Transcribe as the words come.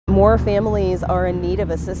More families are in need of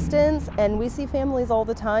assistance, and we see families all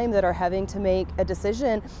the time that are having to make a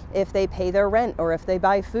decision if they pay their rent or if they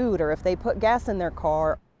buy food or if they put gas in their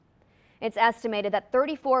car. It's estimated that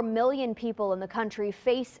 34 million people in the country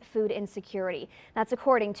face food insecurity. That's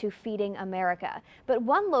according to Feeding America. But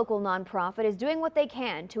one local nonprofit is doing what they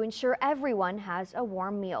can to ensure everyone has a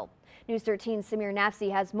warm meal. News 13's Samir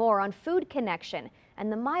Nafsi has more on Food Connection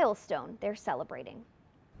and the milestone they're celebrating.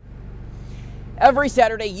 Every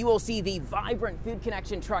Saturday, you will see the vibrant Food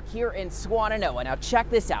Connection truck here in Swannanoa. Now check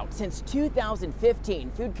this out. Since 2015,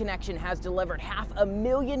 Food Connection has delivered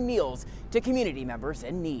 500,000 meals to community members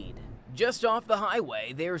in need. Just off the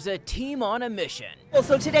highway, there's a team on a mission. Well,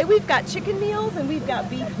 so today we've got chicken meals and we've got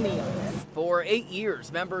beef meals. For 8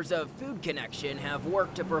 years, members of Food Connection have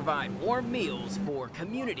worked to provide warm meals for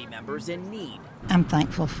community members in need. I'm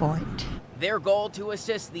thankful for it. Their goal to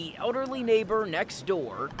assist the elderly neighbor next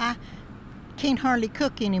door. I can't hardly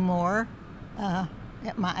cook anymore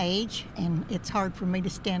at my age, and it's hard for me to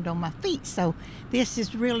stand on my feet, so this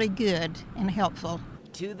is really good and helpful.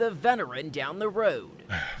 To the veteran down the road.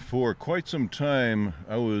 For quite some time,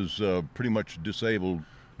 I was pretty much disabled,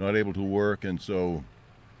 not able to work, and so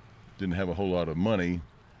didn't have a whole lot of money,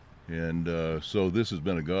 and so this has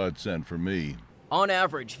been a godsend for me. On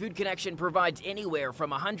average, Food Connection provides anywhere from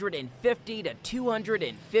 150 to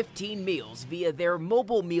 215 meals via their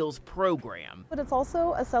mobile meals program. But it's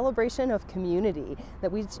also a celebration of community,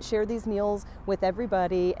 that we share these meals with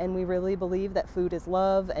everybody, and we really believe that food is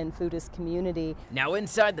love and food is community. Now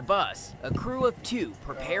inside the bus, a crew of 2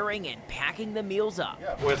 preparing and packing the meals up.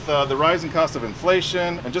 With the rising cost of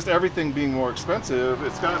inflation and just everything being more expensive,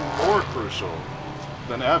 it's gotten more crucial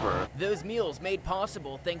than ever. Those meals made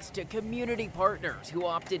possible thanks to community partners who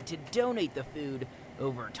opted to donate the food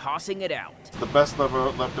over tossing it out. The best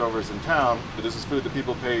leftovers in town, but this is food that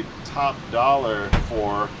people paid top dollar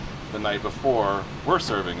for the night before. We're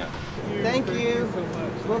serving it. Thank you.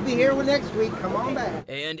 We'll be here next week. Come on back.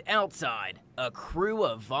 And outside, a crew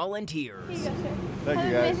of volunteers. Thank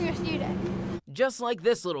you, guys. Just like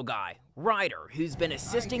this little guy, Ryder, who's been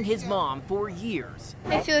assisting his mom for years.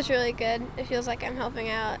 It feels really good. It feels like I'm helping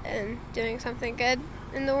out and doing something good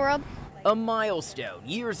in the world. A milestone,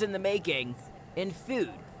 years in the making, and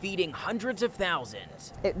food feeding hundreds of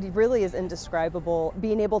thousands. It really is indescribable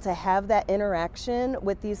being able to have that interaction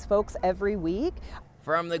with these folks every week.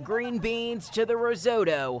 From the green beans to the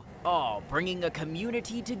risotto, all bringing a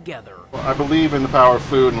community together. Well, I believe in the power of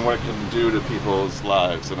food and what it can do to people's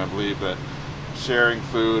lives, and I believe that sharing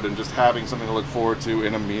food and just having something to look forward to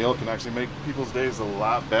in a meal can actually make people's days a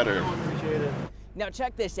lot better. Appreciate it. Now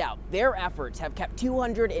check this out. Their efforts have kept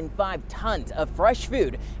 205 tons of fresh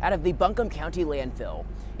food out of the Buncombe County landfill.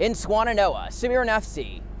 In Swannanoa, Samir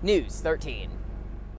Nafsi, News 13.